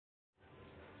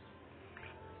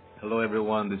Hello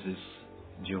everyone, this is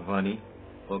Giovanni.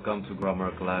 Welcome to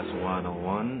Grammar Class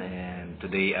 101, and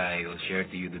today I will share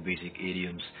to you the basic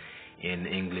idioms in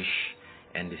English,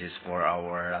 and this is for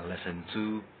our lesson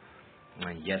 2.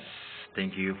 Yes,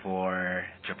 thank you for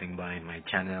dropping by my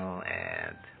channel,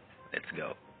 and let's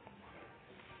go.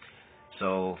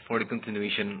 So for the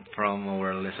continuation from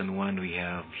our lesson 1, we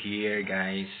have here,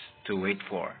 guys, to wait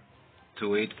for. To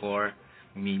wait for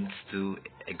means to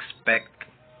expect,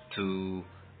 to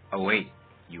await.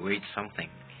 You wait something.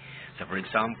 So for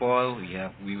example,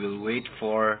 we will wait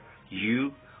for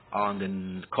you on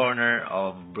the corner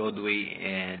of Broadway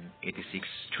and 86th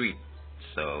Street.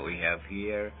 So we have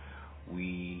here,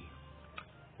 we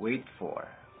wait for.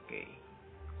 Okay,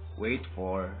 wait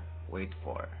for, wait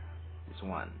for. This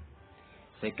one.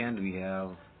 Second,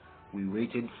 we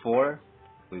waited for.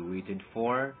 We waited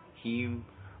for him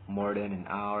more than an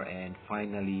hour and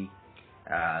finally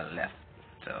left.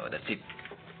 So that's it.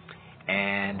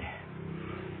 And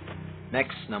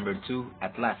next, number 2,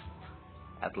 at last.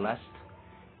 At last,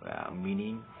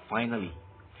 meaning finally.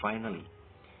 Finally.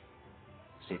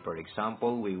 Say for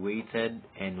example, we waited,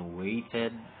 and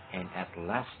at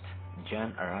last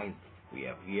John arrived. We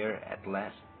have here, at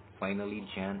last, finally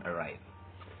John arrived.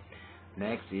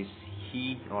 Next is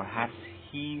he, or has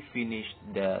he finished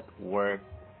that work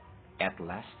at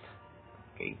last?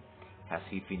 Okay, has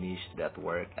he finished that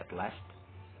work at last?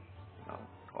 No.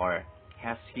 Or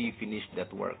has he finished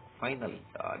that work finally?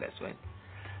 That's when.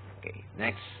 Okay,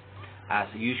 next, as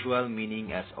usual,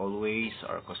 meaning as always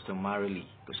or customarily.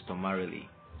 Customarily.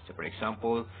 So for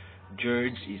example,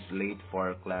 George is late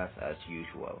for class as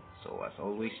usual. So as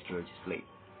always, George is late.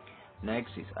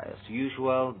 Next is, as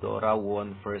usual, Dora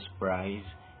won first prize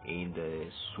in the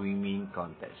swimming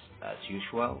contest. As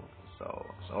usual, so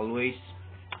as always,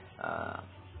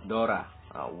 Dora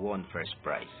won first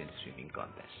prize in the swimming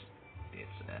contest.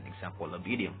 It's an example of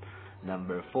idiom.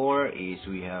 Number 4 is,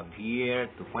 we have here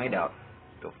to find out.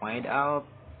 To find out,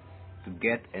 to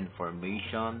get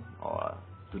information, or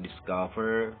to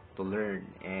discover, to learn.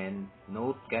 And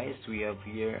note, guys, we have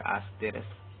here asterisk,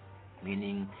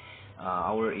 meaning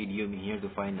our idiom here, to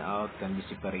find out, can be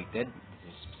separated.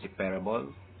 This is separable.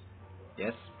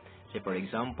 Yes. Say for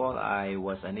example, I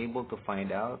was unable to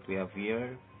find out. We have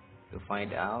here to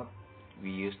find out.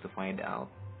 We used to find out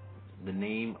the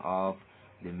name of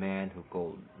the man who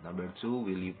called. Number 2,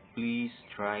 will you please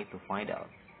try to find out?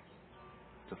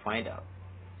 To find out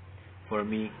for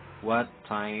me what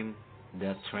time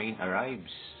the train arrives.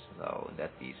 So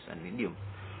that is an idiom.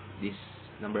 This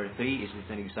number 3 is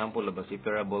an example of a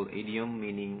separable idiom,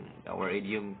 meaning our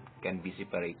idiom can be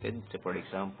separated. So for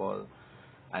example,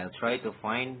 I'll try to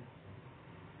find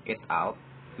it out.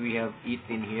 We have it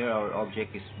in here. Our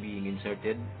object is being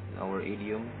inserted in our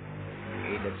idiom.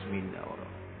 Okay, that's mean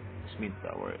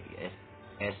our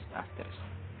S asterisk.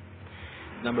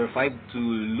 Number 5, to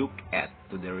look at,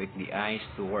 to direct the eyes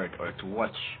toward or to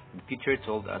watch. The teacher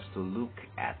told us to look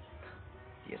at.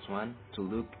 Yes, one, to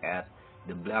look at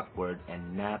the blackboard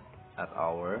and not at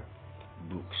our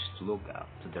books. To look out,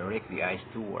 to direct the eyes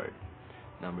toward.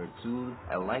 Number 2,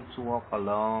 I like to walk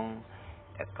along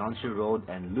a country road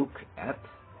and look at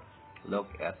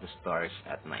the stars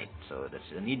at night. So that's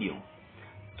an idiom,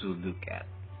 to look at.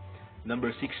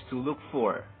 Number 6, to look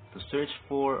for, to search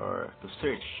for, or to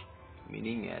search,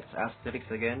 meaning as asterisk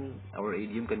again. Our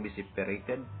idiom can be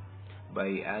separated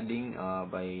by adding,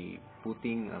 by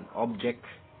putting an object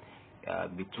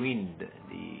between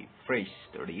the phrase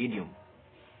or the idiom.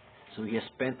 So he has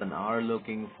spent an hour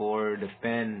looking for the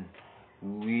pen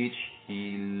which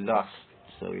he lost.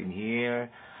 So in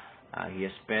here, he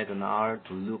has spent an hour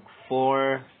to look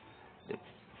for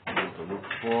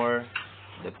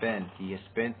the pen. He has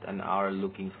spent an hour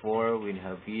looking for. We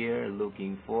have here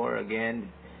looking for again,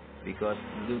 because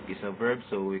look is a verb,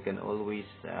 so we can always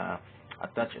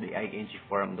attach the ing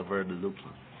form of the verb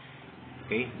looking.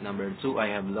 Okay, number 2, I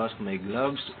have lost my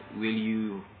gloves. Will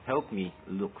you help me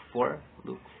look for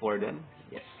them?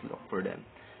 Yes, look for them.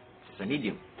 It's an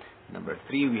idiom. Number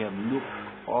 3, we have look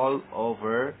all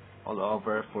over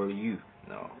for you.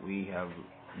 No, we have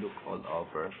look all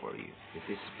over for you. This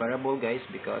is parable, guys,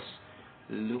 because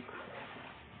look,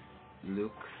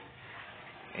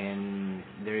 and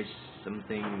there is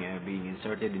something being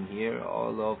inserted in here,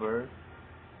 all over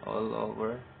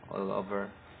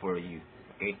for you.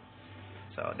 Okay,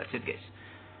 so that's it, guys.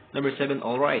 Number 7,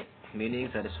 all right, meaning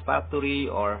satisfactory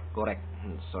or correct.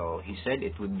 So he said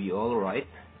it would be all right.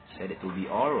 Said it would be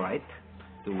all right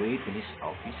to wait in his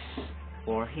office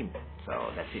for him.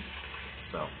 So that's it.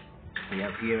 So we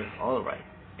have here all right.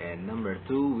 And number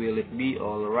 2, will it be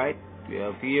all right We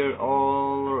have here,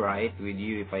 all right with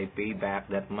you if I pay back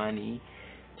that money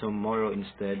tomorrow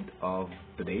instead of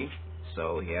today.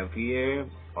 So we have here,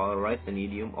 all right, an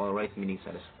idiom, all right meaning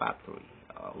satisfactory.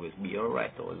 Will be all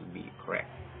right or will be correct.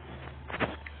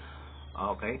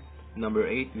 Okay. Number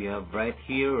 8, we have right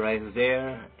here, right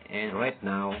there, and right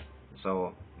now.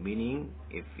 So meaning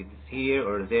if it's here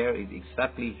or there, it's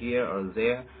exactly here or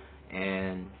there,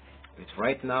 and if it's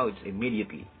right now, it's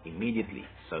immediately. Immediately.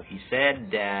 So he said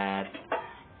that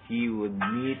he would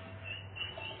meet.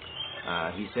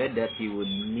 He said that he would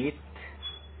meet.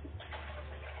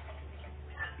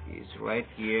 Is right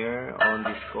here on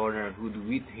this corner. Who would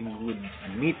meet him? Would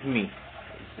meet me.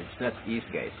 It's not is,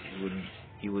 guys.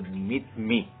 He would meet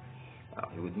me.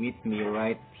 He would meet me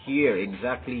right here,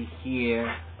 exactly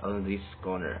here on this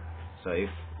corner. So if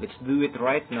let's do it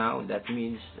right now, that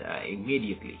means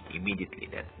immediately. Immediately.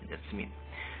 That's mean.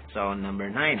 So number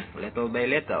 9, little by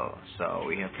little. So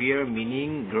we have here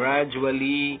meaning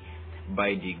gradually,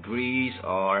 by degrees,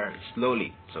 or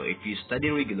slowly. So if you study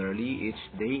regularly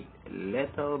each day,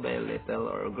 little by little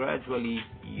or gradually,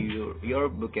 your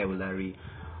vocabulary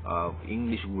of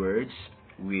English words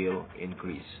will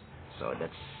increase. So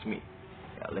that's me.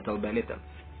 Little by little.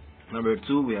 Number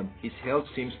 2, we have his health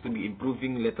seems to be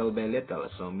improving little by little.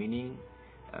 So meaning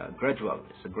gradual.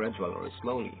 It's a gradual or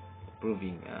slowly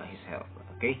improving his health.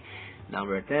 Okay.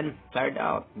 Number 10, tired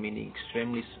out, meaning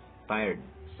extremely tired.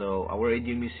 So our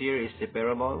idiom is here is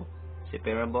separable.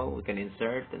 Separable. We can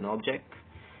insert an object.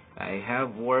 I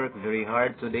have worked very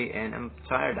hard today and I'm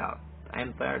tired out.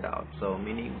 I'm tired out. So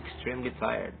meaning extremely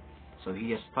tired. So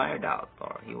he is tired out,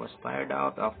 or he was tired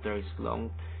out after his long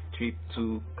trip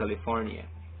to California.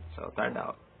 So tired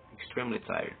out, extremely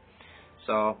tired.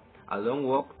 So a long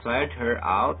walk tired her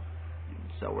out.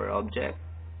 It's our object.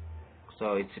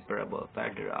 So it's separable,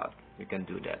 tired her out. We can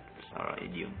do that. It's our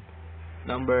idiom.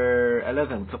 Number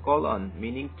 11, to call on,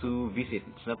 meaning to visit.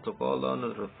 It's not to call on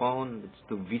the phone, it's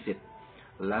to visit.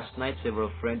 Last night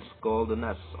several friends called on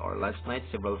us, or last night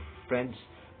several friends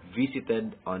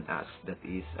visited on us. That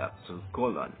is to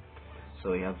call on.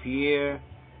 So we have here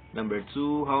number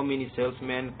 2, how many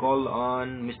salesmen call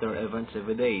on Mr. Evans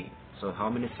every day? So how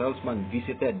many salesmen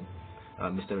visited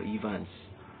Mr. Evans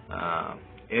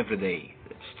every day?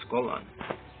 Let's call on.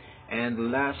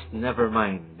 And last, never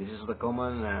mind. This is the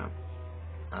common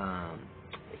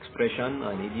expression,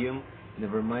 an idiom.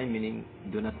 Never mind meaning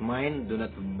do not mind, do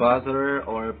not bother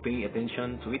or pay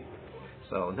attention to it.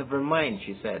 So never mind,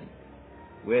 she said.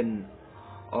 When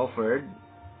offered,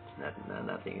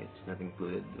 it's not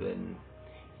included. When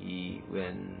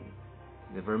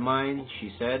never mind,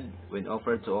 she said, when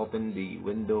offered to open the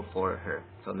window for her.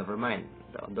 So never mind,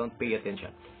 don't pay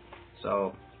attention.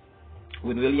 So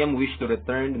when William wished to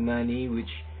return the money which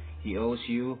he owes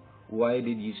you, why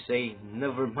did you say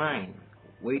never mind?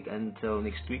 Wait until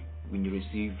next week when you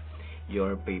receive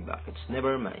your payback. It's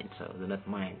never mind, so do not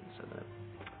mind, so do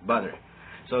not bother.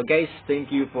 So guys,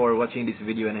 thank you for watching this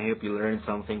video, and I hope you learned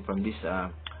something from this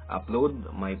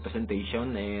upload, my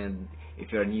presentation. And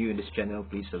if you're new in this channel,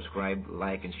 please subscribe,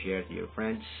 like, and share to your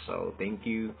friends. So thank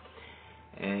you,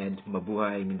 and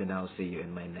mabuhay Mindanao. See you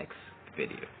in my next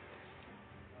video.